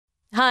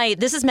Hi,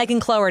 this is Megan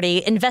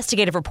Cloherty,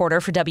 investigative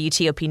reporter for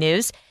WTOP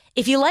News.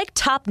 If you like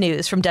top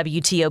news from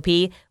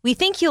WTOP, we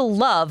think you'll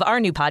love our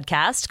new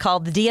podcast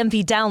called The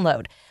DMV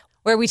Download,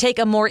 where we take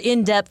a more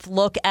in-depth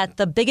look at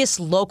the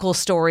biggest local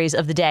stories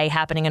of the day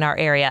happening in our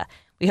area.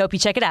 We hope you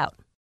check it out.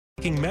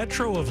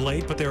 Metro of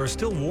late, but there are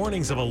still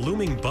warnings of a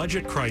looming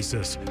budget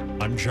crisis.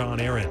 I'm John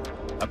Aaron.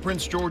 A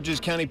Prince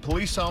George's County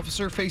police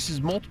officer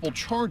faces multiple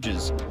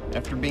charges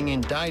after being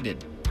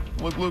indicted.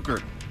 Luke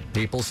Lukert.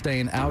 People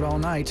staying out all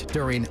night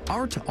during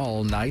Art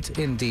All Night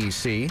in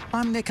D.C.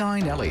 I'm Nick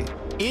Einelli.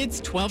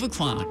 It's 12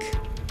 o'clock.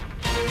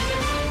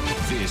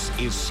 This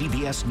is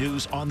CBS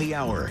News on the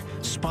Hour,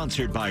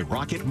 sponsored by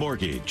Rocket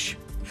Mortgage.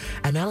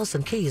 I'm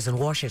Allison Keyes in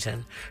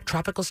Washington.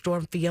 Tropical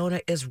Storm Fiona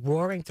is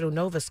roaring through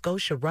Nova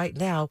Scotia right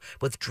now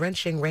with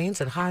drenching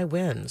rains and high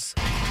winds.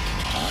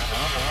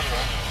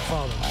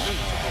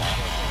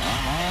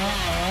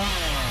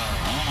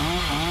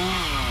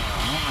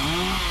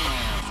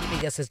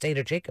 CBS's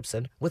Dana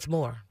Jacobson with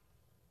more.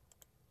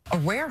 A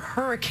rare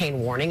hurricane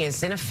warning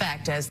is in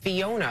effect as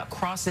Fiona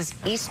crosses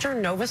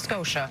eastern Nova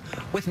Scotia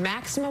with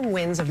maximum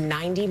winds of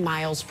 90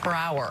 miles per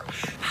hour.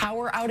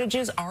 Power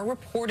outages are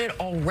reported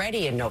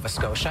already in Nova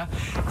Scotia.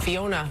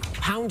 Fiona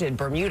pounded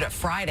Bermuda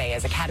Friday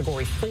as a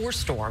Category 4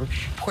 storm.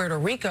 Puerto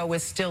Rico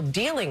is still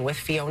dealing with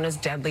Fiona's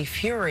deadly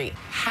fury.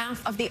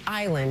 Half of the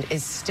island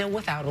is still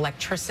without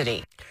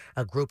electricity.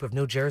 A group of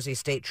New Jersey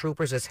state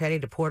troopers is heading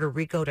to Puerto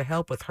Rico to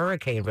help with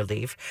hurricane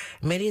relief.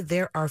 Many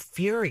there are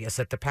furious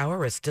that the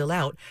power is still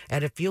out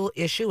and a fuel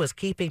issue is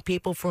keeping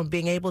people from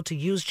being able to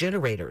use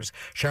generators.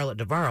 Charlotte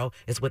Navarro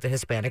is with the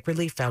Hispanic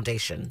Relief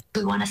Foundation.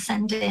 We want to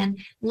send in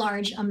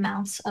large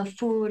amounts of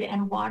food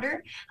and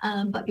water,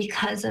 but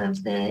because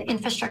of the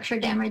infrastructure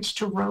damage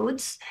to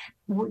roads,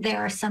 there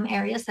are some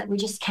areas that we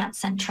just can't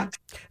send trucks.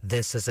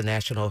 This is the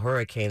National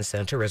Hurricane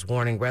Center is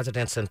warning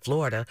residents in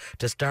Florida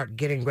to start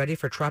getting ready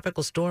for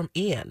Tropical Storm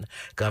Ian.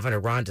 Governor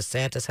Ron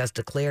DeSantis has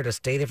declared a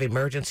state of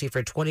emergency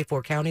for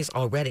 24 counties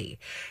already.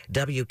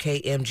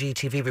 WKMG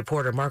TV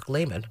reporter Mark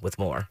Lehman with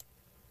more.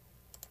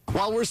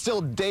 While we're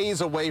still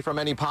days away from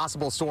any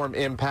possible storm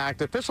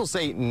impact, officials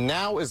say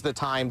now is the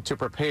time to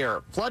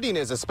prepare. Flooding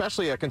is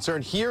especially a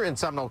concern here in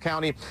Seminole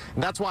County,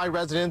 and that's why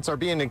residents are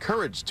being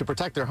encouraged to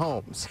protect their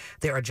homes.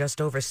 There are just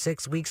over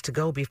 6 weeks to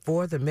go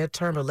before the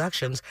midterm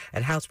elections,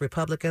 and House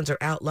Republicans are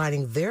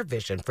outlining their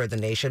vision for the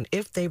nation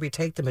if they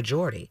retake the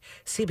majority.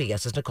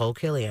 CBS's Nicole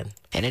Killian.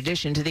 In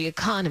addition to the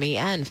economy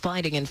and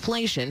fighting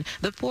inflation,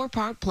 the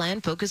four-part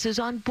plan focuses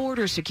on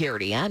border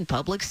security and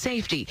public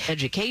safety,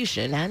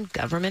 education, and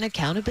government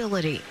accountability.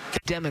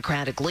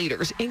 Democratic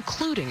leaders,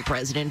 including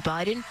President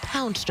Biden,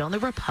 pounced on the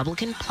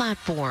Republican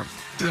platform.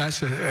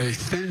 That's a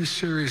thin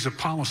series of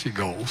policy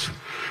goals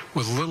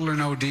with little or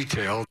no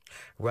detail.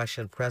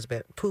 Russian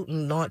President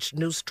Putin launched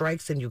new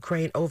strikes in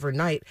Ukraine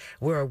overnight,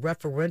 where a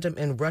referendum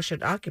in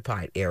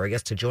Russian-occupied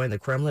areas to join the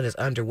Kremlin is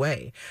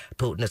underway.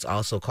 Putin has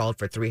also called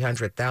for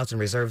 300,000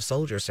 reserve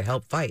soldiers to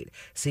help fight.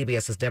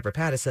 CBS's Deborah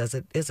Pattis says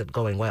it isn't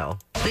going well.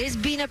 There's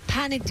been a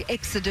panicked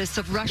exodus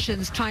of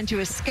Russians trying to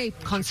escape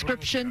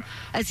conscription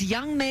as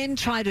young men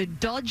try to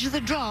dodge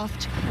the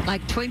draft,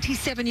 like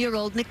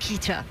 27-year-old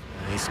Nikita.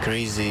 It's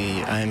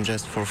crazy. I'm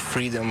just for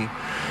freedom.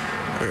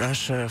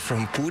 Russia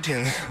from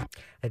Putin.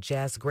 A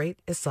jazz great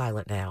is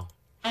silent now.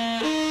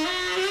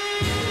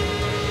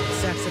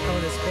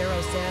 Saxophonist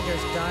Pharoah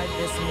Sanders died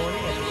this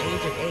morning at the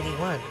age of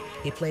 81.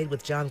 He played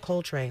with John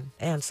Coltrane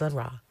and Sun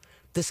Ra.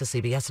 This is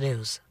CBS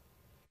News.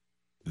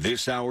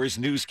 This hour's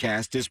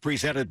newscast is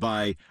presented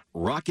by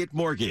Rocket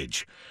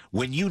Mortgage.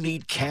 When you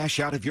need cash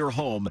out of your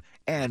home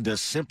and a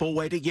simple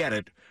way to get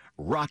it,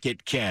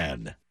 Rocket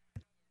can.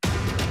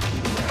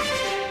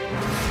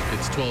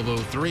 It's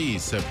 12:03,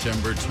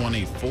 September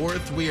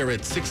 24th. We are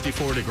at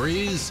 64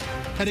 degrees,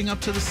 heading up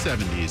to the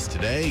 70s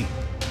today.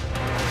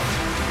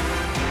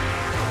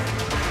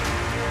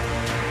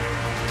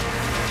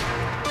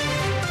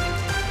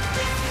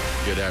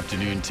 Good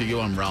afternoon to you.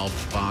 I'm Ralph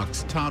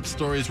Fox. Top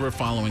stories we're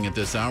following at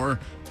this hour.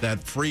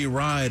 That free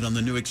ride on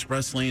the new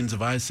express lanes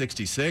of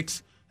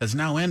I-66 has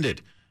now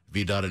ended.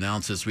 VDOT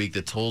announced this week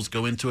that tolls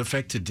go into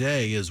effect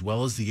today, as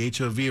well as the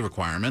HOV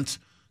requirements.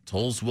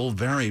 Tolls will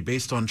vary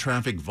based on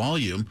traffic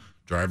volume.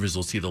 Drivers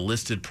will see the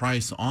listed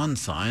price on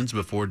signs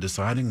before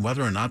deciding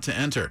whether or not to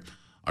enter.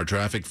 Our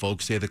traffic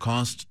folks say the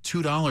cost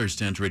 $2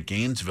 to enter at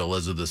Gainesville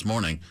as of this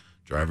morning.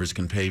 Drivers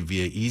can pay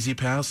via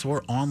EasyPass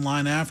or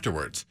online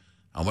afterwards.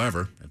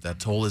 However, if that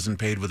toll isn't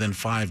paid within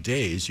 5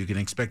 days, you can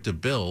expect a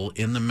bill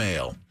in the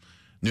mail.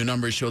 New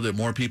numbers show that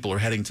more people are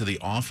heading to the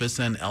office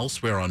and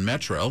elsewhere on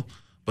Metro,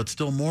 but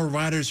still more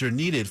riders are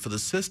needed for the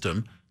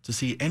system to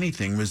see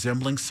anything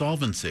resembling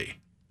solvency.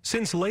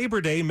 Since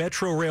Labor Day,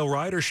 Metro Rail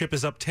ridership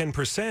is up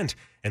 10%,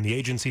 and the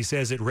agency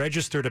says it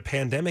registered a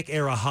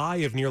pandemic-era high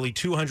of nearly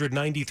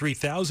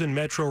 293,000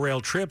 Metro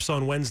Rail trips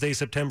on Wednesday,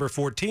 September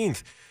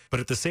 14th. But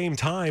at the same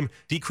time,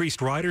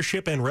 decreased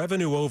ridership and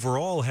revenue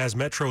overall has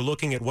Metro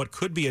looking at what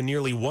could be a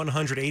nearly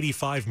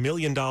 $185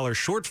 million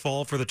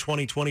shortfall for the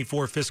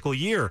 2024 fiscal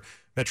year.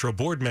 Metro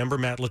Board member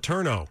Matt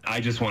Letourneau.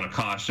 I just want to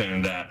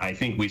caution that I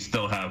think we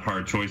still have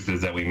hard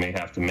choices that we may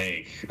have to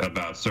make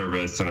about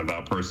service and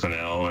about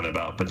personnel and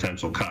about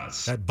potential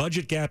cuts. That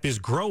budget gap is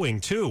growing,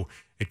 too.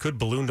 It could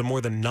balloon to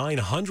more than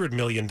 $900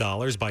 million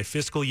by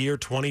fiscal year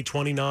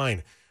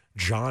 2029.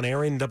 John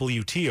Aaron,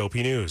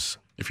 WTOP News.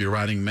 If you're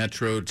riding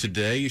Metro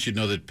today, you should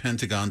know that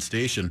Pentagon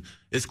Station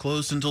is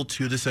closed until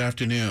 2 this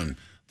afternoon.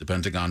 The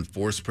Pentagon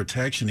Force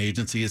Protection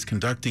Agency is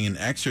conducting an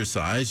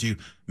exercise. You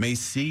may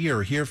see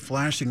or hear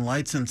flashing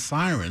lights and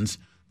sirens.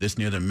 This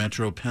near the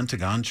Metro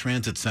Pentagon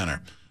Transit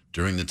Center.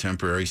 During the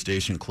temporary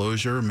station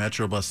closure,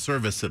 Metro bus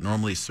service that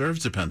normally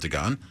serves the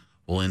Pentagon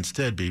will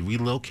instead be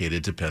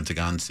relocated to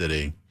Pentagon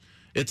City.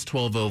 It's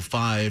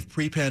 12:05.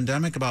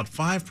 Pre-pandemic, about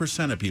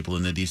 5% of people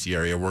in the D.C.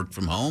 area worked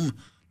from home.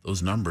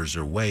 Those numbers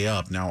are way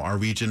up. Now our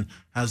region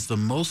has the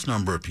most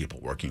number of people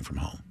working from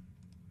home.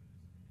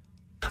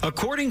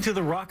 According to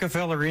the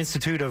Rockefeller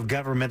Institute of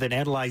Government that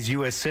analyzed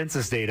U.S.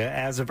 Census data,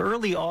 as of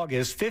early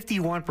August,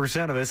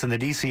 51% of us in the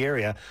D.C.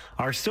 area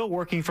are still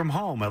working from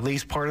home at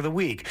least part of the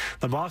week.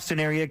 The Boston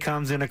area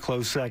comes in a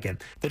close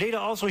second. The data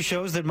also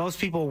shows that most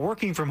people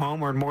working from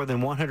home earn more than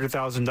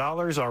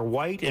 $100,000, are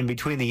white and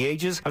between the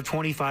ages of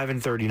 25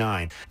 and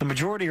 39. The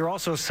majority are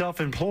also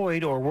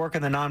self-employed or work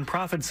in the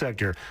nonprofit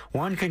sector.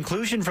 One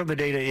conclusion from the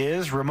data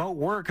is remote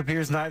work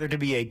appears neither to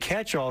be a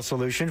catch-all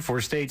solution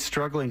for states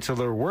struggling to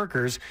lure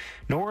workers,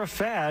 nor a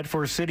fad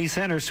for city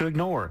centers to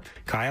ignore.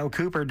 Kyle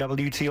Cooper,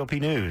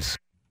 WTOP News.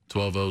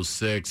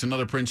 12:06.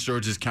 Another Prince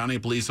George's County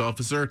police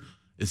officer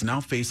is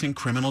now facing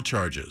criminal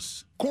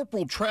charges.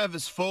 Corporal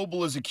Travis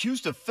Foble is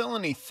accused of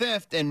felony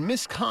theft and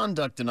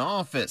misconduct in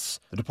office.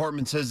 The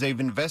department says they've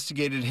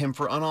investigated him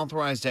for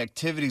unauthorized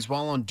activities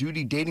while on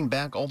duty dating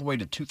back all the way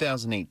to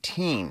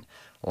 2018.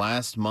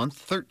 Last month,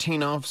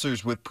 13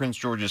 officers with Prince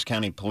George's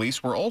County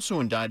Police were also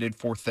indicted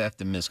for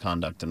theft and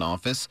misconduct in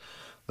office.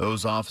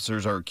 Those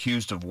officers are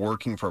accused of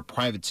working for a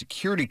private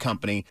security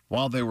company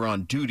while they were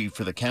on duty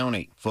for the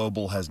county.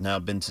 Foble has now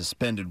been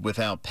suspended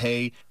without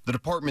pay. The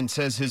department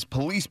says his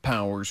police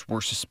powers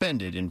were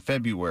suspended in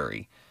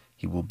February.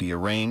 He will be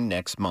arraigned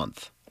next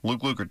month.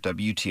 Luke Lukert,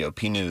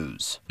 WTOP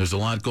News. There's a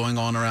lot going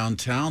on around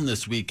town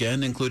this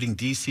weekend, including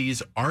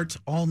D.C.'s Art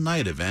All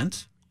Night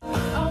event.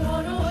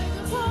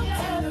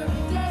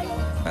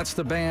 That's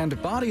the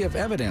band Body of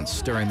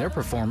Evidence during their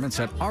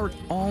performance at Art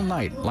All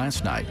Night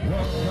last night.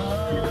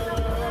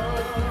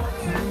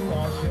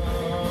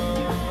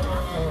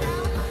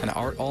 And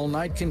Art All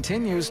Night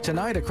continues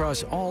tonight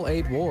across all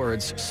 8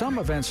 wards. Some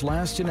events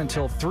lasted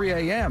until 3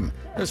 a.m.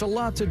 There's a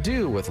lot to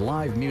do with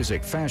live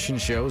music, fashion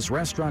shows,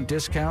 restaurant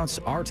discounts,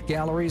 art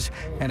galleries,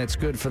 and it's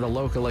good for the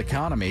local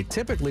economy,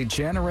 typically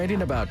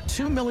generating about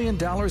 $2 million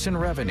in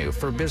revenue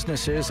for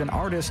businesses and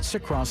artists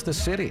across the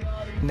city.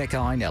 Nick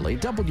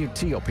Einelli,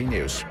 WTOP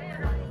News.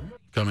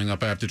 Coming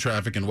up after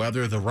traffic and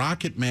weather, the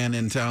Rocket Man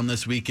in town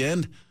this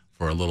weekend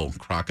for a little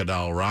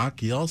crocodile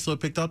rock. He also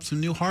picked up some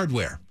new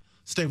hardware.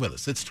 Stay with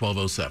us. It's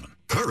 12:07.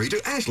 Hurry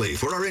to Ashley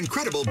for our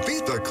incredible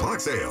Beat the Clock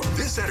sale.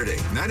 This Saturday,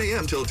 9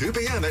 a.m. till 2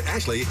 p.m. at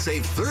Ashley,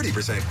 save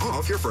 30%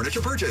 off your furniture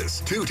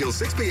purchase. 2 till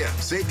 6 p.m.,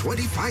 save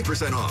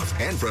 25% off.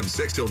 And from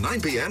 6 till 9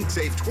 p.m.,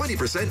 save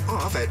 20%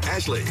 off at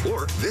Ashley.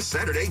 Or this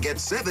Saturday, get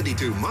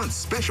 72 months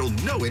special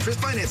no-interest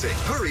financing.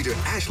 Hurry to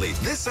Ashley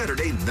this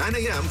Saturday, 9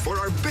 a.m. for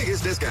our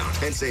biggest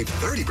discount and save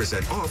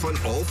 30% off on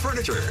all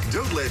furniture.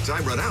 Don't let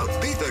time run out.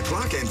 Beat the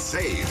clock and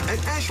save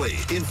at Ashley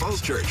in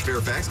Falls Church,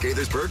 Fairfax,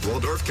 Gaithersburg,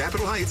 Waldorf,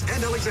 Capitol Heights,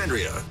 and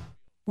Alexandria.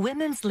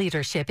 Women's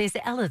leadership is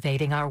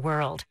elevating our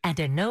world, and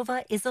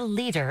Inova is a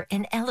leader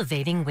in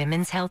elevating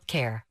women's health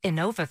care.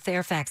 Inova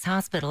Fairfax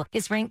Hospital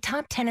is ranked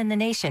top 10 in the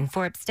nation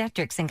for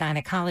obstetrics and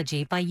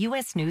gynecology by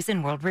U.S. News &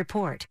 World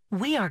Report.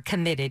 We are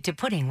committed to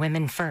putting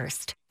women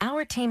first.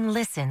 Our team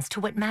listens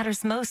to what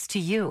matters most to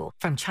you,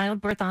 from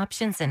childbirth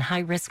options and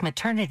high-risk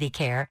maternity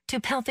care to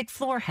pelvic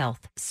floor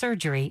health,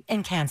 surgery,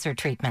 and cancer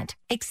treatment.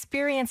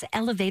 Experience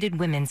elevated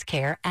women's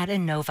care at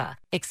Inova.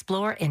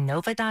 Explore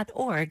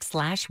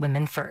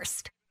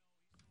Inova.org/womenfirst.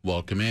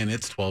 Welcome in.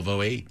 It's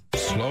 12:08.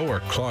 Slow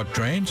or clogged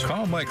drains?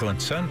 Call Michael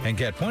 & Son and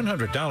get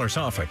 $100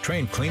 off a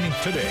drain cleaning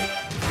today.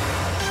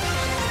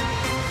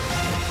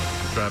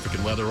 Traffic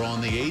and weather on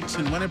the 8s,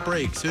 and when it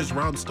breaks, here's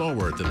Rob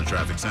Stallworth in the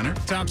traffic center.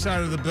 Top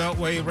side of the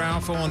Beltway,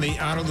 Ralph, on the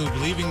outer loop,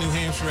 leaving New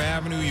Hampshire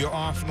Avenue, you're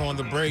often on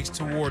the brakes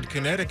toward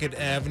Connecticut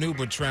Avenue,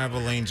 but travel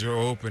lanes are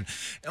open.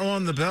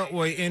 On the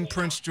Beltway in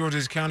Prince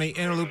George's County,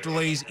 interloop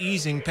delays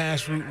easing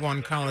past Route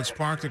 1 College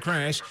Park. The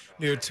crash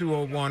near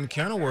 201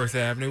 Kenilworth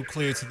Avenue,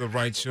 clear to the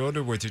right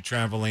shoulder with the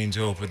travel lanes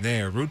open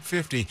there. Route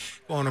 50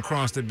 going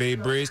across the Bay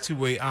Bridge,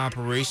 two-way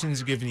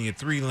operations, giving you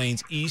 3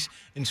 lanes east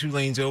and 2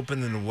 lanes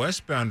open in the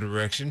westbound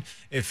direction.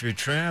 If you're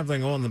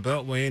traveling on the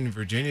Beltway in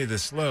Virginia, the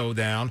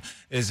slowdown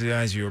is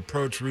as you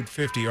approach Route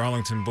 50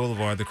 Arlington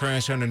Boulevard. The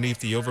crash underneath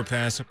the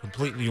overpass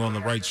completely on the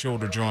right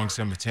shoulder, drawing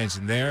some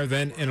attention there.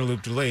 Then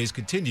interloop delays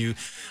continue,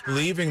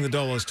 leaving the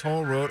Dulles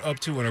Toll Road up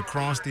to and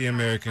across the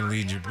American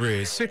Legion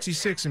Bridge.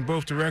 66 in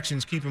both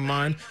directions. Keep in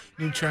mind,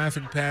 new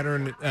traffic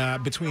pattern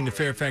between the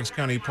Fairfax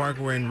County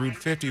Parkway and Route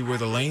 50 where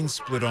the lanes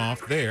split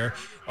off there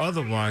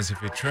Otherwise,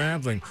 if you're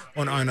traveling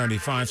on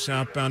I-95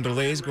 southbound,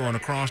 delays going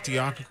across the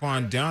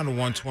Occoquan down to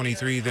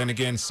 123, then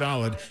again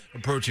solid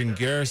approaching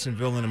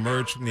Garrisonville and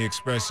emerge from the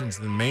express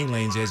into the main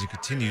lanes as you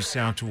continue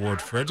south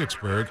toward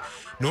Fredericksburg.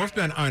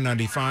 Northbound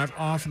I-95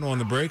 off and on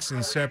the brakes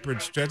in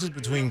separate stretches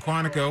between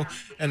Quantico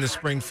and the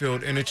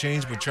Springfield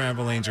interchange, but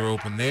travel lanes are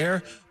open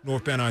there.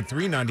 Northbound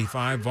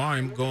I-395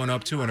 volume going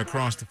up to and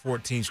across the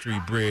 14th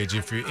Street Bridge.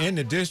 If you're in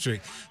the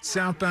district,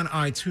 southbound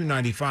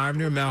I-295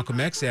 near Malcolm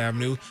X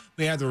Avenue,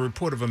 we have the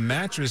report of a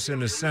mattress in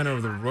the center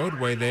of the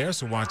roadway there,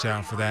 so watch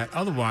out for that.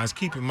 Otherwise,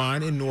 keep in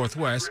mind in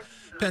Northwest,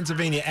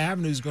 Pennsylvania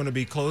Avenue is going to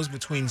be closed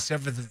between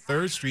 7th and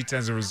 3rd Streets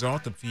as a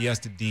result of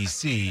Fiesta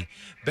DC.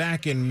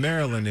 Back in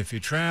Maryland, if you're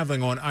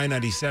traveling on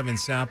I-97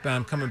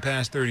 southbound coming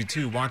past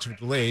 32, watch for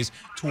delays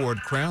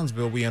toward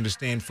Crownsville. We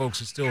understand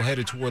folks are still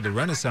headed toward the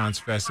Renaissance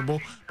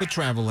Festival, but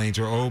travel lanes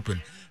are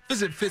open.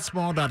 Visit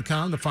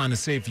Fitzmall.com to find a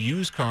safe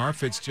used car.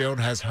 Fitzgerald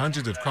has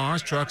hundreds of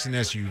cars, trucks, and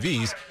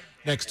SUVs.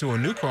 Next to a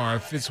new car,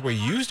 fits where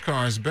used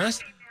cars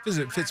best.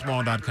 Visit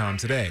Fitzmall.com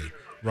today.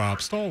 Rob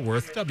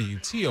Stallworth,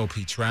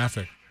 WTOP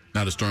Traffic.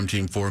 Now to Storm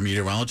Team 4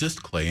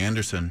 meteorologist Clay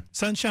Anderson.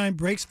 Sunshine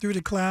breaks through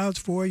the clouds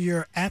for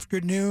your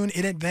afternoon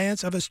in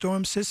advance of a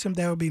storm system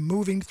that will be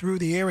moving through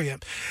the area.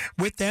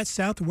 With that,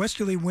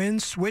 southwesterly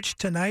winds switch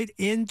tonight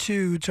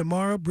into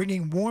tomorrow,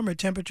 bringing warmer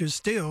temperatures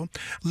still.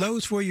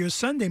 Lows for your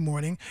Sunday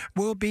morning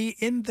will be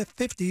in the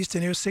 50s to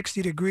near 60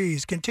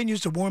 degrees.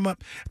 Continues to warm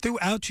up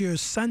throughout your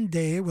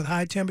Sunday with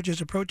high temperatures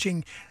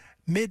approaching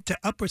mid to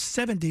upper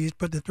 70s,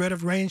 but the threat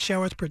of rain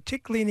showers,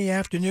 particularly in the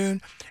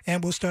afternoon,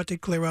 and will start to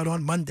clear out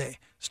on Monday.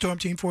 Storm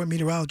Team 4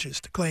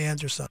 meteorologist Clay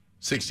Anderson.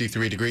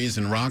 63 degrees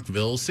in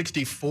Rockville,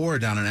 64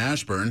 down in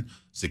Ashburn,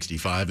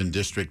 65 in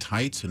District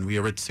Heights, and we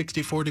are at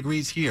 64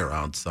 degrees here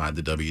outside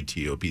the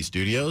WTOP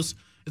studios.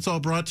 It's all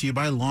brought to you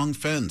by Long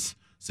Fence.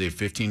 Save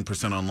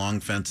 15% on Long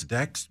Fence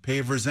decks,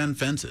 pavers, and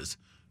fences.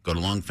 Go to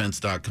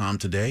longfence.com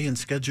today and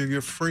schedule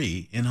your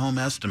free in-home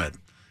estimate.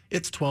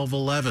 It's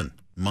 12:11.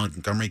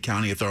 Montgomery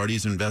County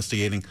authorities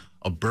investigating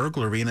a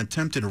burglary and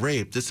attempted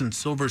rape. This in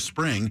Silver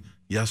Spring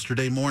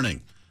yesterday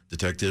morning.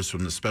 Detectives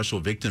from the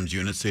Special Victims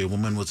Unit say a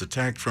woman was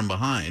attacked from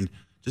behind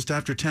just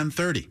after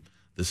 10:30.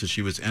 This as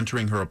she was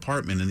entering her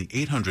apartment in the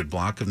 800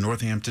 block of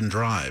Northampton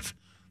Drive.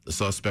 The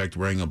suspect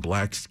wearing a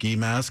black ski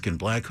mask and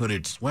black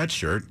hooded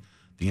sweatshirt.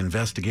 The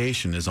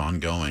investigation is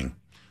ongoing.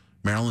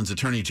 Maryland's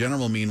Attorney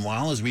General,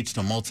 meanwhile, has reached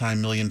a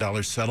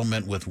multi-million-dollar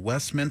settlement with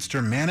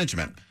Westminster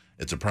Management.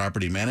 It's a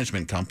property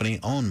management company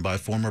owned by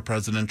former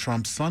President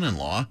Trump's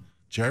son-in-law,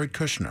 Jared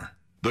Kushner.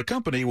 The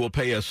company will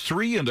pay a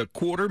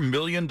 $3.25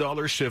 million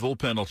civil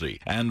penalty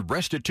and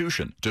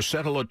restitution to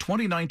settle a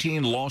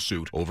 2019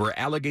 lawsuit over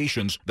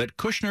allegations that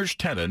Kushner's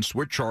tenants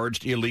were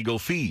charged illegal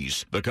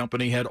fees. The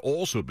company had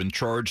also been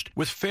charged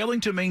with failing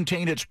to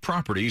maintain its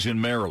properties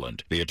in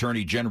Maryland. The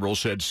Attorney General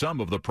said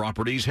some of the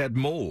properties had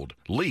mold,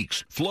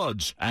 leaks,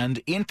 floods,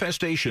 and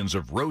infestations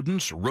of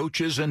rodents,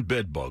 roaches, and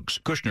bedbugs.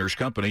 Kushner's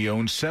company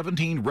owns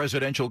 17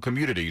 residential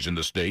communities in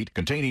the state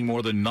containing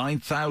more than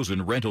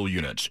 9,000 rental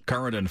units.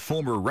 Current and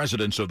former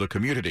residents of the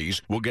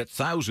communities will get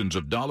thousands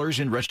of dollars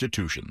in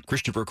restitution.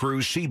 Christopher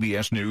Cruz,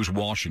 CBS News,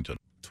 Washington.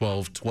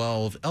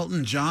 12:12.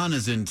 Elton John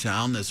is in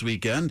town this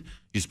weekend.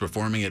 He's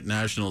performing at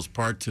Nationals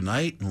Park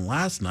tonight, and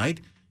last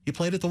night he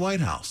played at the White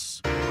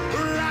House.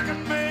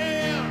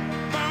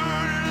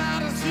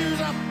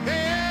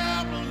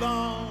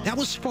 That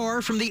was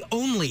far from the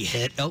only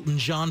hit Elton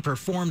John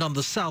performed on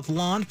the South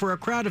Lawn for a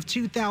crowd of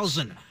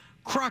 2,000.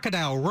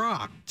 Crocodile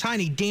Rock,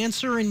 Tiny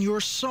Dancer, and Your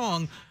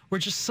Song were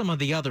just some of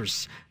the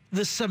others.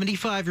 The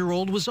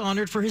 75-year-old was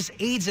honored for his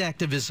AIDS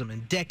activism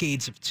and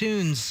decades of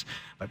tunes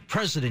by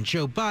President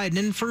Joe Biden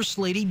and First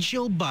Lady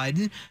Jill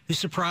Biden, who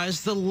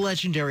surprised the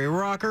legendary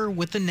rocker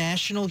with the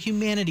National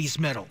Humanities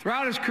Medal.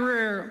 Throughout his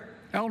career,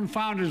 Elton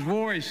found his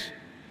voice.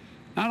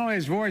 Not only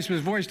his voice, but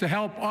his voice to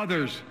help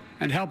others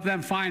and help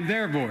them find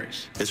their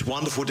voice. It's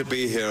wonderful to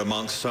be here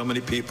amongst so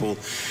many people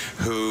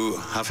who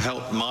have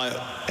helped my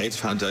AIDS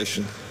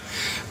Foundation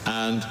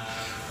and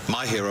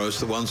my heroes,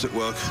 the ones that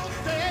work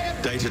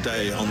day to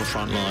day on the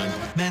front line.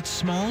 Matt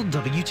Small,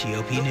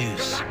 WTOP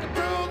News.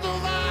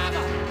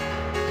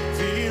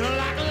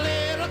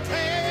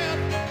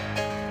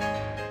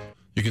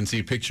 You can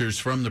see pictures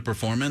from the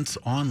performance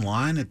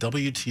online at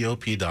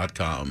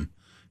WTOP.com.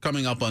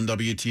 Coming up on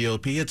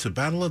WTOP, it's a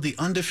battle of the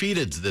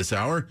undefeateds this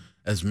hour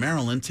as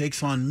Maryland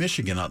takes on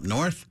Michigan up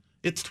north.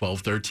 It's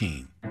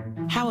 12:13.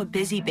 How a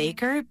busy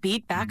baker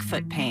beat back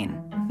foot pain.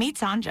 Meet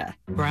Sanja.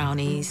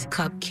 Brownies,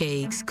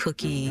 cupcakes,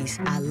 cookies.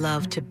 I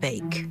love to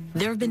bake.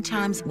 There have been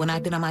times when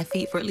I've been on my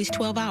feet for at least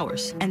 12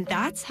 hours. And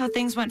that's how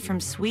things went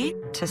from sweet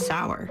to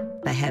sour.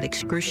 I had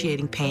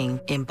excruciating pain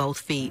in both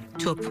feet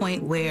to a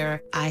point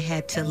where I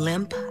had to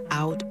limp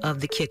out of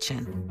the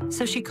kitchen.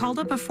 So she called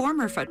up a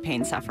former foot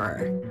pain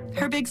sufferer,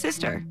 her big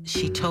sister.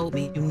 She told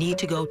me, you need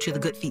to go to the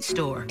Good Feet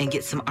store and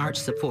get some arch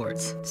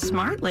supports.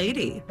 Smart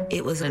lady.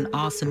 It was an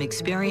awesome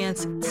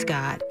experience.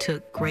 Scott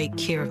took great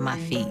care of my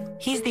feet.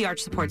 He's the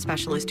arch support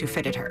specialist who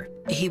fitted her.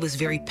 He was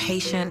very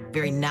patient,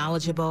 very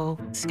knowledgeable.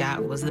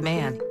 Scott was the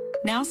man.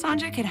 Now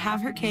Sandra can have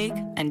her cake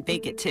and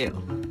bake it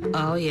too.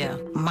 Oh, yeah.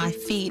 My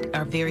feet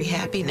are very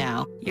happy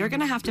now. You're going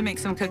to have to make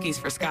some cookies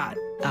for Scott.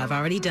 I've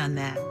already done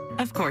that.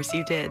 Of course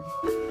you did.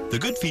 The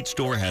Good Feet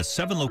store has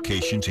 7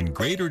 locations in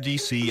Greater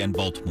D.C. and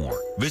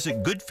Baltimore.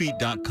 Visit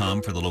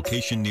goodfeet.com for the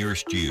location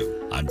nearest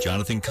you. I'm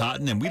Jonathan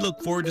Cotton, and we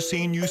look forward to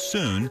seeing you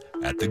soon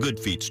at the Good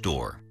Feet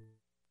store.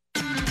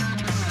 2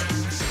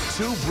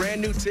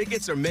 brand new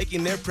tickets are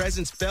making their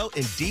presence felt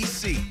in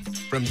D.C.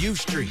 From U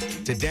Street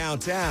to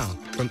downtown,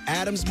 from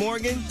Adams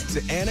Morgan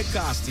to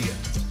Anacostia.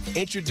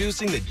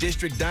 Introducing the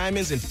District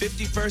Diamonds and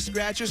 51st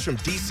Scratchers from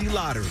D.C.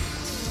 Lottery.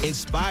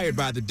 Inspired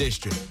by the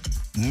District.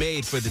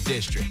 Made for the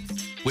District.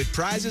 With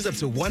prizes up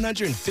to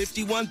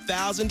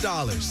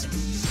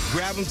 $151,000.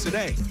 Grab them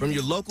today from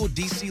your local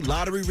D.C.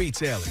 Lottery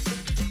retailer.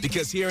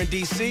 Because here in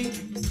D.C.,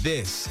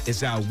 this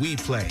is how we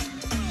play.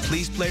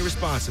 Please play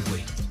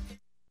responsibly.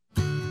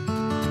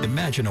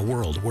 Imagine a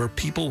world where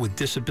people with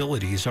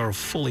disabilities are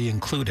fully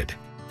included.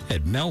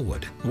 At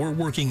Melwood, we're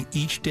working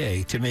each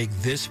day to make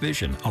this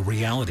vision a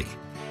reality.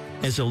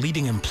 As a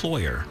leading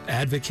employer,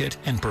 advocate,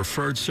 and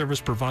preferred service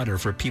provider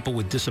for people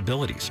with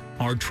disabilities,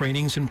 our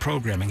trainings and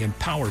programming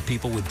empower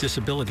people with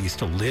disabilities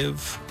to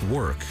live,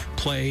 work,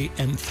 play,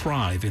 and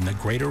thrive in the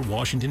greater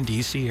Washington,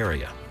 D.C.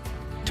 area.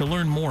 To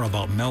learn more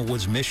about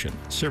Melwood's mission,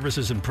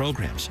 services, and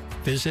programs,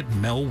 visit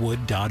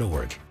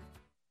melwood.org.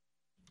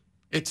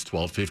 It's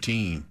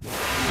 12:15.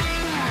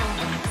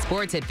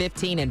 Sports at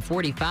 15 and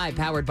 45,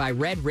 powered by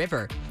Red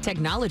River.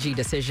 Technology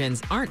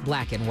decisions aren't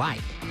black and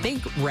white.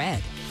 Think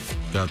red.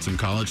 Got some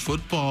college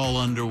football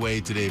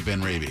underway today,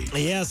 Ben Raby.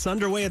 Yes,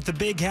 underway at the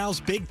Big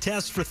House. Big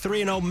test for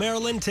 3-0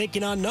 Maryland,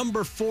 taking on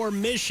number 4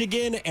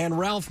 Michigan. And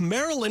Ralph,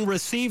 Maryland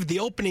received the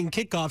opening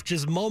kickoff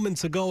just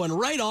moments ago. And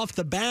right off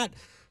the bat,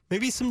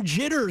 maybe some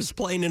jitters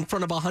playing in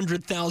front of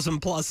 100,000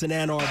 plus in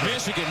Ann Arbor.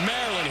 Michigan,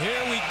 Maryland,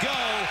 here we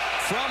go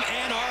from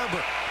Ann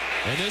Arbor.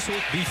 And this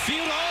will be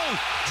field. Oh,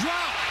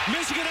 drop.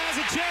 Michigan has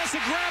a chance to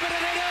grab it,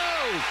 and they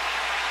do.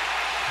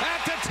 At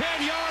the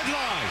 10-yard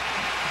line.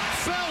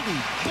 Felton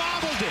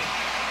bobbled it.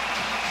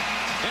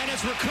 And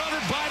it's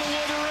recovered by the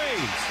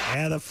Wolverines.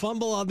 Yeah, the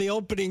fumble on the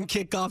opening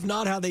kickoff,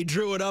 not how they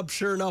drew it up.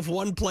 Sure enough,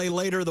 one play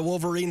later, the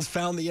Wolverines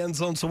found the end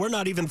zone. So we're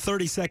not even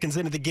 30 seconds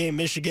into the game.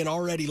 Michigan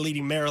already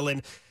leading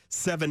Maryland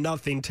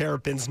 7-0.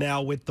 Terrapins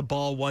now with the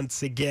ball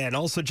once again.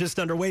 Also just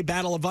underway,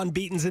 battle of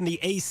unbeatens in the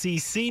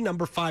ACC.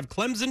 Number 5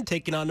 Clemson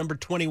taking on number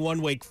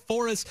 21 Wake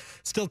Forest.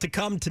 Still to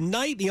come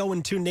tonight, the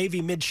 0-2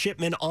 Navy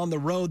midshipmen on the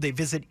road. They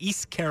visit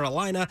East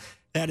Carolina.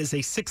 That is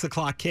a 6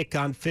 o'clock kick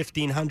on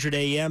 1500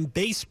 a.m.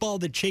 Baseball,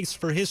 the chase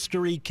for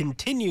history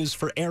continues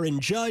for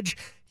Aaron Judge.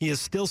 He is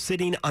still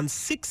sitting on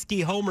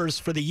 60 homers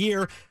for the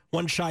year,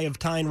 one shy of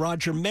tying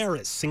Roger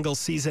Maris,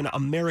 single-season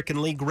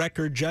American League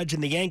record. Judge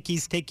and the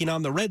Yankees taking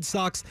on the Red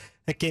Sox.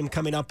 That game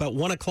coming up at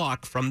 1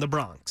 o'clock from the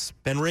Bronx.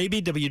 Ben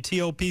Raby,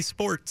 WTOP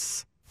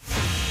Sports.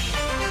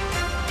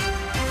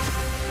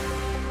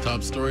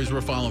 Top stories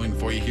we're following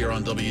for you here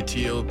on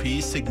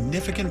WTOP.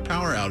 Significant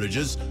power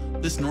outages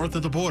this north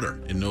of the border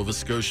in Nova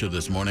Scotia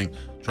this morning.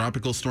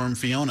 Tropical Storm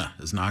Fiona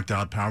has knocked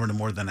out power to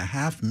more than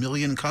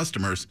 500,000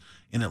 customers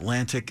in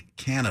Atlantic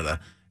Canada.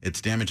 It's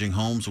damaging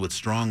homes with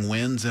strong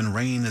winds and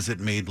rain as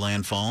it made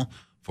landfall.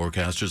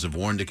 Forecasters have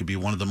warned it could be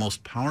one of the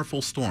most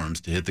powerful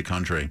storms to hit the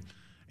country.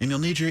 And you'll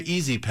need your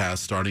Easy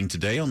Pass starting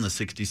today on the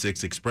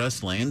 66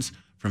 express lanes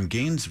from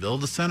Gainesville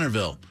to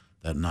Centerville.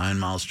 That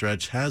 9-mile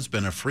stretch has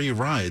been a free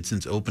ride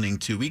since opening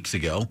 2 weeks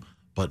ago,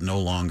 but no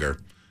longer.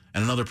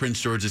 And another Prince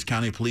George's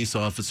County police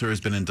officer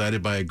has been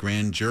indicted by a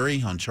grand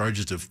jury on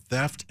charges of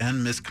theft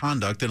and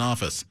misconduct in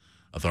office.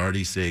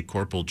 Authorities say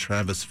Corporal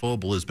Travis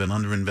Foble has been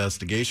under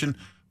investigation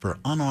for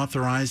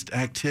unauthorized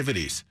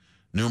activities.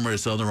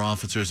 Numerous other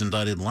officers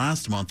indicted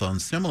last month on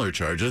similar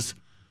charges.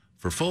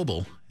 For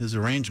Foble, his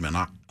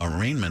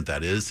arraignment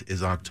that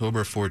is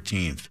October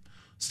 14th.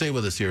 Stay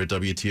with us here at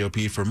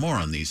WTOP for more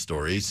on these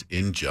stories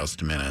in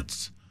just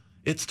minutes.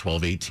 It's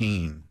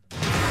 12:18.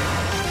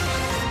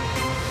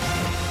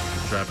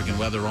 Traffic and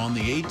weather on the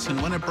 8s, and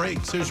when it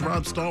breaks, here's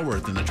Rob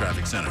Stallworth in the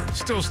traffic center.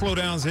 Still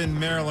slowdowns in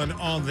Maryland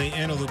on the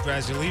inner loop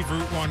as you leave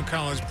Route 1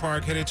 College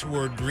Park headed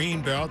toward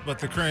Greenbelt, but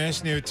the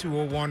crash near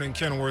 201 and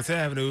Kenilworth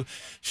Avenue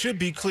should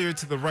be cleared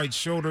to the right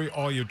shoulder.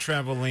 All your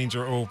travel lanes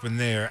are open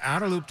there.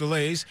 Outer loop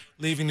delays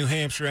leaving New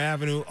Hampshire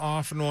Avenue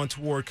off and on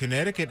toward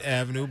Connecticut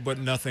Avenue, but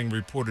nothing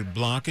reported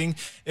blocking.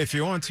 If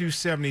you're on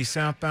 270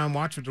 southbound,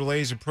 watch for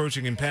delays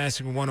approaching and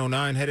passing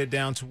 109 headed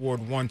down toward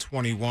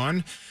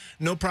 121.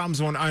 No problems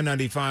on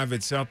I-95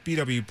 itself.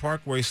 BW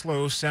Parkway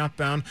slow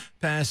southbound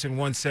passing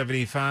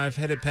 175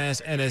 headed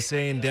past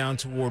NSA and down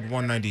toward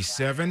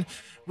 197.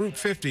 Route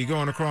 50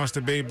 going across the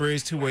Bay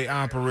Bridge, two-way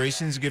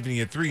operations, giving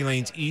you 3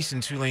 lanes east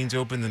and 2 lanes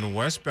open in the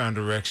westbound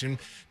direction.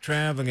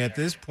 Traveling at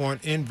this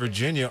point in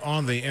Virginia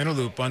on the inner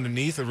loop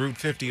underneath the Route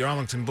 50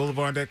 Arlington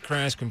Boulevard. That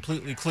crash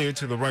completely cleared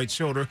to the right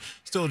shoulder.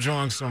 Still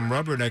drawing some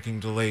rubbernecking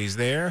delays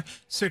there.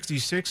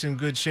 66 in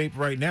good shape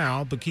right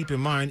now, but keep in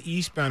mind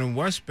eastbound and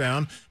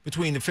westbound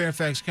between the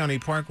Fairfax County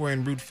Parkway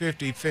and Route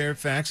 50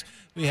 Fairfax,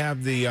 we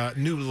have the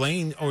new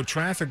lane or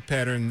traffic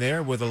pattern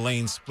there with a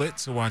lane split,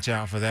 so watch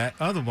out for that.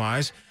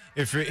 Otherwise,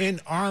 if you're in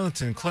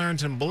Arlington,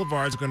 Clarendon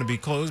Boulevard is going to be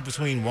closed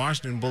between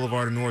Washington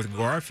Boulevard and North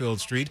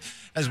Garfield Street,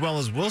 as well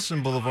as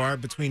Wilson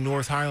Boulevard between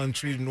North Highland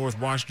Street and North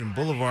Washington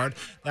Boulevard.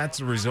 That's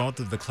the result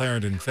of the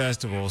Clarendon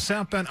Festival.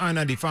 Southbound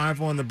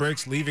I-95 on the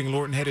brakes, leaving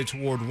Lorton headed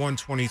toward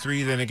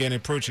 123, then again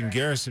approaching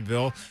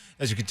Garrisonville.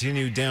 As you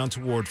continue down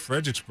toward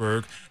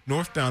Fredericksburg,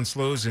 northbound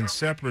slows in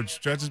separate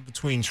stretches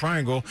between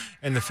Triangle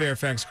and the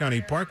Fairfax County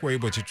Parkway,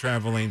 but your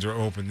travel lanes are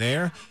open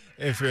there.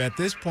 If you're at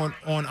this point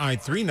on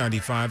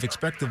I-395,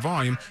 expect the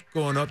volume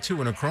going up to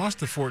and across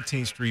the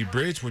 14th Street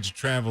Bridge, which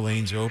travel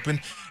lanes open.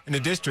 In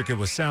the district, it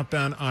was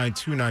southbound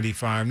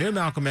I-295 near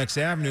Malcolm X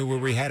Avenue, where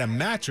we had a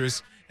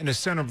mattress in the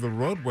center of the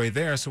roadway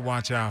there, so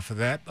watch out for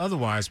that.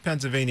 Otherwise,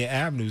 Pennsylvania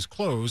Avenue's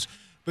closed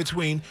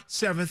between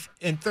 7th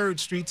and 3rd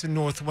Streets in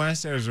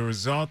Northwest as a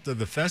result of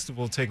the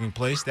festival taking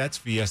place. That's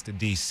Fiesta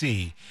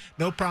DC.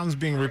 No problems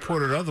being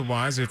reported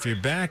otherwise if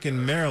you're back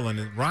in Maryland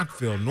at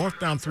Rockville,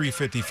 northbound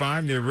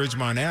 355 near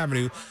Ridgemont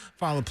Avenue.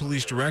 Follow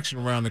police direction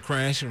around the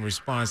crash and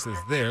response that's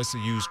there, so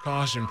use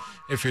caution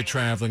if you're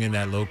traveling in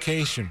that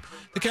location.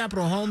 The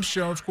Capitol Home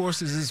Show, of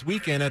course, is this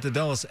weekend at the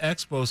Dulles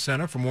Expo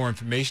Center. For more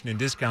information and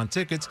discount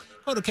tickets,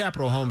 go to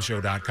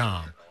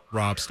CapitolHomeShow.com.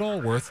 Rob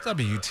Stallworth,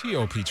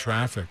 WTOP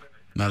Traffic.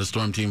 Now to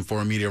Storm Team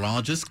 4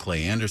 meteorologist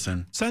Clay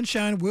Anderson.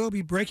 Sunshine will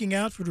be breaking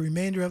out for the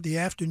remainder of the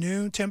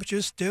afternoon.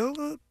 Temperatures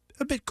still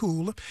a bit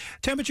cool.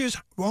 Temperatures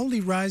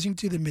only rising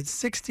to the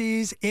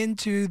mid-60s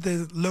into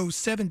the low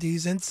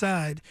 70s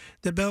inside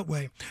the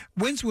Beltway.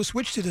 Winds will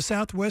switch to the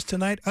southwest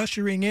tonight,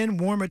 ushering in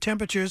warmer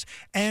temperatures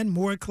and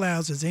more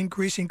clouds, as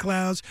increasing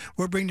clouds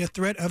will bring the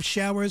threat of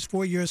showers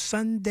for your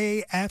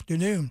Sunday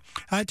afternoon.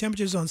 High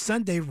temperatures on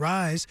Sunday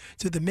rise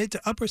to the mid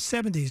to upper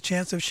 70s.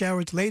 Chance of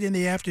showers late in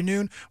the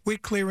afternoon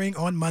with clearing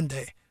on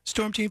Monday.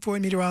 Storm Team 4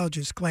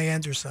 meteorologist Clay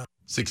Anderson.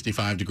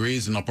 65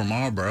 degrees in Upper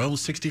Marlboro,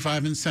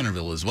 65 in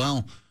Centerville as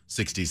well.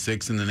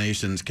 66 in the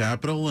nation's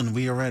capital, and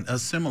we are at a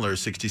similar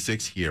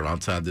 66 here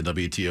outside the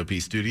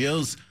WTOP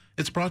studios.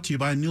 It's brought to you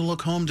by New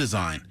Look Home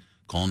Design.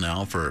 Call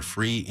now for a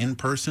free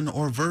in-person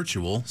or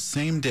virtual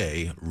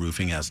same-day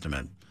roofing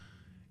estimate.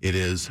 It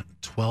is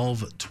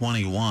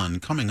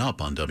 12:21 coming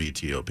up on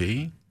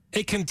WTOP.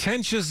 A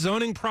contentious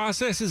zoning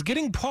process is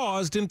getting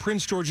paused in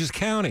Prince George's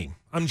County.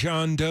 I'm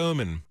John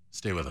Doman.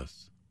 Stay with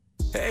us.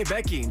 Hey,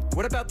 Becky,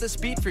 what about this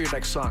beat for your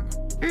next song?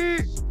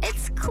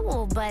 It's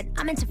cool, but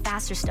I'm into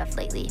faster stuff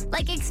lately.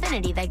 Like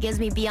Xfinity that gives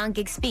me beyond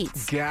gig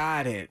speeds.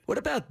 Got it. What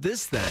about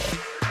this then?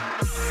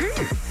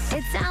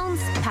 It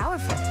sounds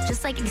powerful,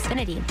 just like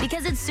Xfinity.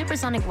 Because its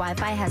supersonic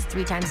Wi-Fi has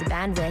 3 times the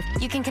bandwidth,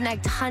 you can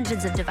connect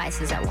hundreds of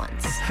devices at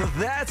once.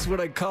 That's what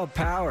I call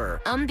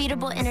power.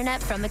 Unbeatable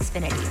internet from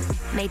Xfinity.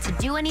 Made to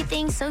do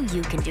anything so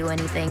you can do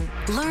anything.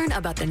 Learn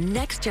about the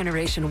next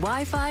generation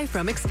Wi-Fi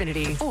from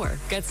Xfinity. Or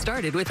get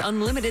started with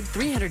unlimited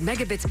 300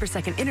 megabits per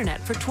second internet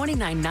for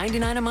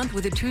 $29.99 a month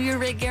with a 2-year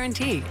rate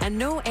guarantee and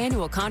no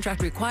annual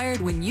contract required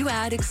when you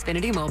add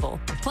Xfinity Mobile.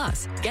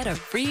 Plus, get a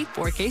free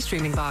 4K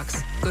streaming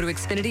box. Go to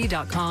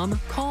Xfinity.com,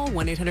 call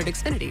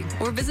 1-800-XFINITY,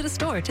 or visit a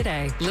store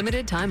today.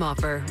 Limited time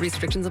offer.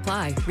 Restrictions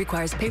apply.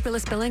 Requires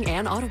paperless billing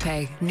and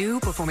autopay. New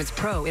Performance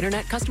Pro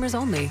Internet customers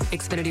only.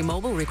 Xfinity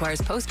Mobile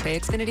requires post-pay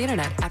Xfinity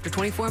Internet. After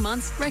 24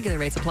 months, regular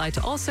rates apply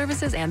to all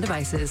services and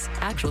devices.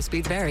 Actual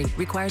speeds vary.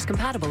 Requires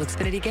compatible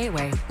Xfinity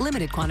Gateway.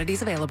 Limited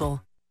quantities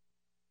available.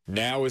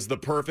 Now is the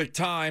perfect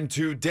time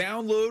to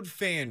download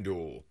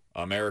FanDuel,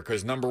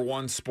 America's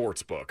 #1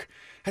 sportsbook.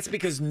 That's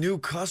because new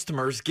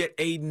customers get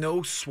a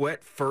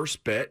no-sweat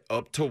first bet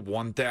up to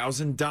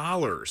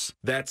 $1,000.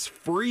 That's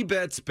free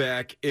bets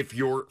back if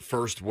your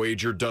first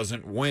wager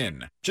doesn't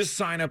win. Just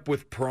sign up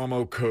with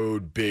promo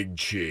code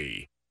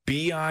BIGCHEE.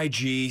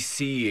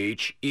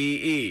 BIGCHEE.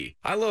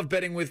 I love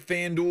betting with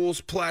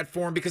FanDuel's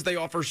platform because they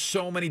offer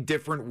so many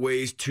different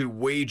ways to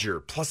wager.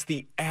 Plus,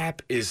 the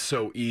app is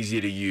so easy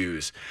to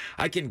use.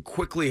 I can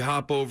quickly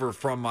hop over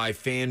from my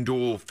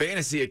FanDuel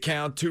fantasy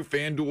account to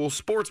FanDuel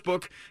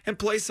Sportsbook and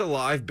place a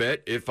live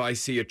bet if I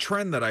see a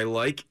trend that I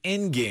like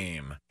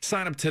in-game.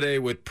 Sign up today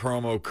with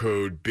promo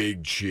code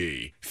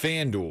BIGCHEE.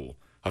 FanDuel,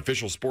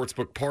 official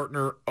sportsbook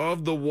partner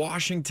of the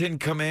Washington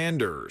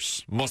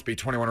Commanders. Must be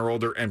 21 or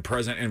older and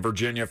present in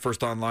Virginia.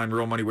 First online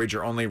real money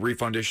wager only.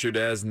 Refund issued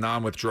as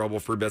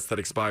non-withdrawable. Free bets that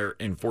expire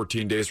in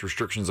 14 days.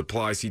 Restrictions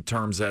apply. See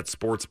terms at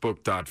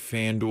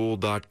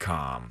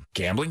sportsbook.fanduel.com.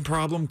 Gambling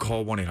problem?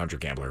 Call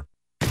 1-800-GAMBLER.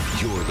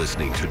 You're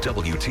listening to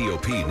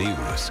WTOP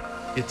News.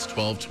 It's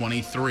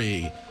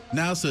 12:23.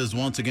 NASA has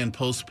once again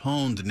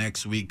postponed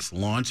next week's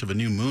launch of a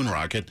new moon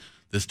rocket.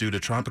 This due to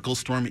Tropical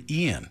Storm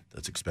Ian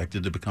that's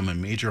expected to become a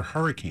major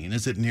hurricane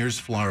as it nears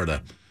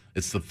Florida.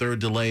 It's the third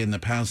delay in the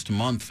past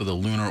month for the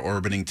lunar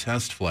orbiting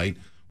test flight,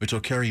 which will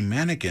carry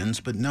mannequins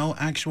but no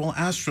actual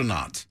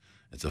astronauts.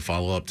 It's a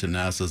follow-up to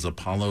NASA's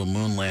Apollo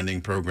moon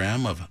landing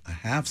program of a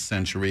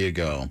half-century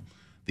ago.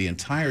 The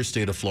entire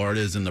state of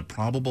Florida is in the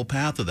probable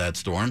path of that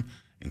storm,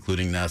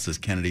 including NASA's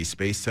Kennedy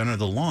Space Center.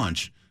 The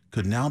launch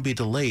could now be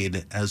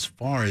delayed as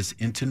far as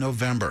into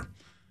November.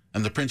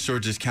 And the Prince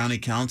George's County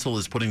Council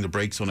is putting the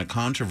brakes on a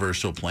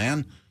controversial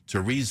plan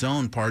to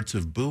rezone parts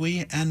of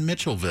Bowie and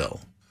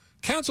Mitchellville.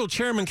 Council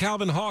Chairman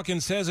Calvin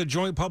Hawkins says a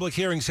joint public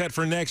hearing set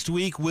for next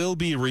week will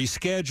be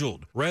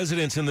rescheduled.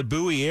 Residents in the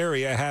Bowie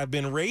area have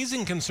been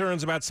raising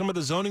concerns about some of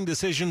the zoning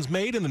decisions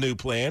made in the new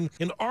plan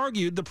and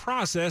argued the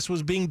process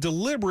was being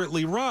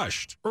deliberately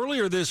rushed.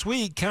 Earlier this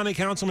week, County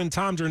Councilman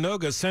Tom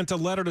Jernoga sent a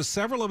letter to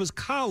several of his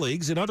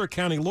colleagues and other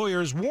county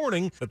lawyers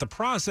warning that the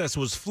process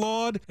was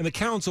flawed and the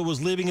council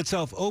was leaving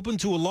itself open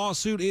to a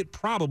lawsuit it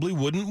probably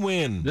wouldn't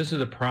win. This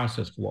is a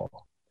process flaw.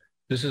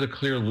 This is a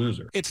clear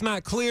loser. It's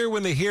not clear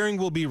when the hearing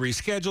will be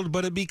rescheduled,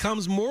 but it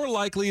becomes more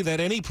likely that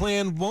any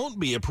plan won't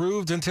be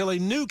approved until a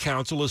new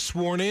council is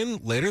sworn in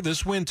later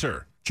this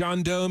winter.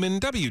 John Doman,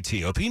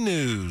 WTOP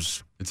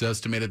News. It's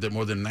estimated that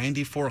more than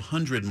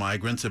 9,400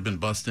 migrants have been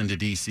bussed into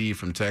D.C.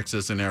 from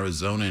Texas and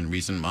Arizona in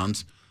recent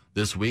months.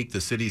 This week, the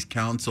city's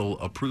council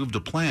approved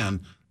a plan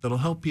that'll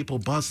help people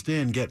bussed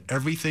in get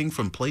everything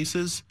from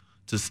places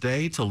to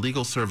stay to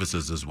legal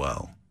services as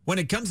well. When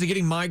it comes to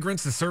getting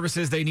migrants the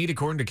services they need,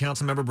 according to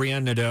Councilmember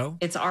Brianne Nadeau,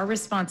 it's our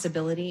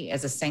responsibility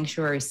as a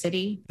sanctuary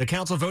city. The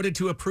council voted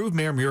to approve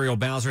Mayor Muriel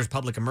Bowser's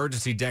public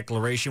emergency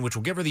declaration, which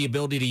will give her the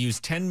ability to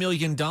use $10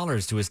 million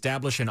to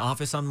establish an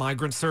office on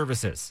migrant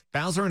services.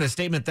 Bowser, in a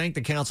statement, thanked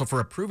the council for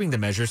approving the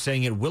measure,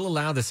 saying it will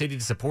allow the city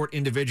to support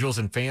individuals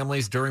and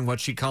families during what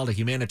she called a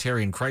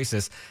humanitarian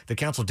crisis. The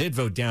council did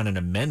vote down an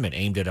amendment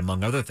aimed at,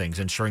 among other things,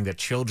 ensuring that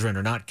children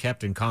are not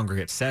kept in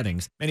congregate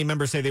settings. Many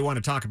members say they want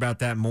to talk about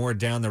that more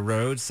down the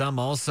road. Some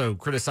also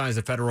criticize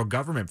the federal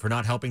government for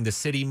not helping the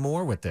city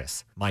more with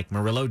this. Mike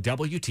Murillo,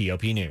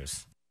 WTOP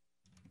News.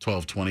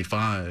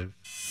 1225.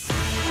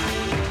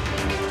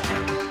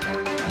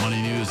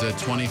 Money news at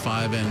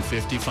 25 and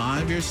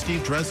 55. Here's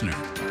Steve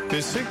Dresner. The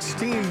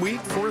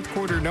 16-week fourth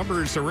quarter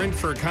numbers are in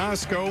for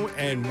Costco,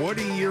 and what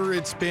a year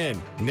it's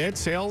been. Net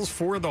sales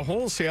for the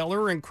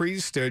wholesaler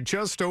increased to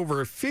just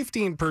over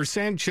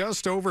 15%,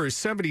 just over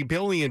 $70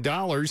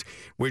 billion,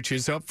 which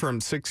is up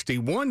from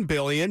 $61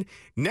 billion.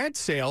 Net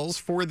sales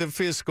for the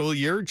fiscal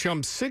year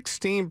jumped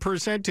 16%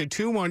 to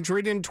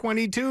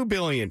 $222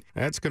 billion.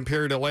 That's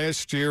compared to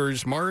last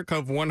year's mark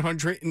of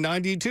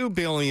 $192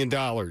 billion.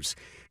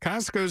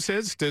 Costco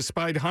says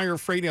despite higher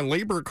freight and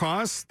labor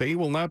costs, they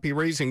will not be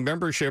raising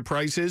membership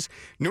prices,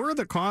 nor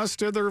the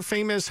cost of their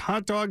famous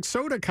hot dog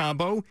soda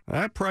combo.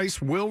 That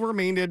price will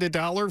remain at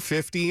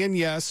 $1.50, and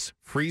yes,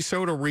 free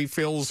soda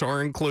refills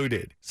are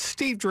included.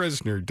 Steve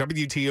Dresner,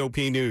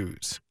 WTOP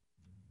News.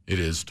 It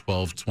is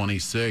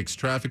 1226.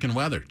 Traffic and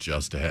weather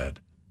just ahead.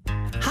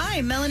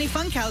 Hi, Melanie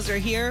Funkhauser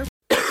here.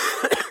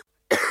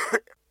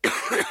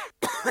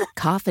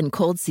 Cough and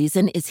cold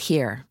season is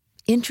here.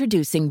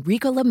 Introducing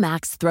Ricola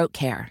Max Throat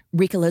Care,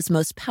 Ricola's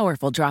most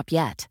powerful drop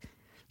yet.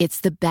 It's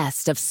the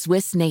best of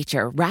Swiss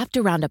nature wrapped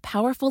around a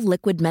powerful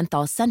liquid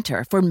menthol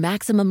center for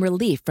maximum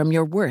relief from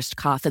your worst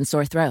cough and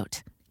sore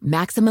throat.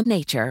 Maximum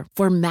nature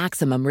for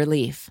maximum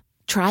relief.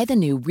 Try the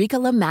new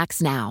Ricola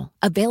Max now,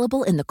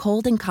 available in the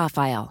cold and cough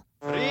aisle.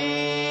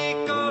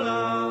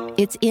 Ricola.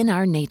 It's in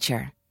our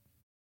nature.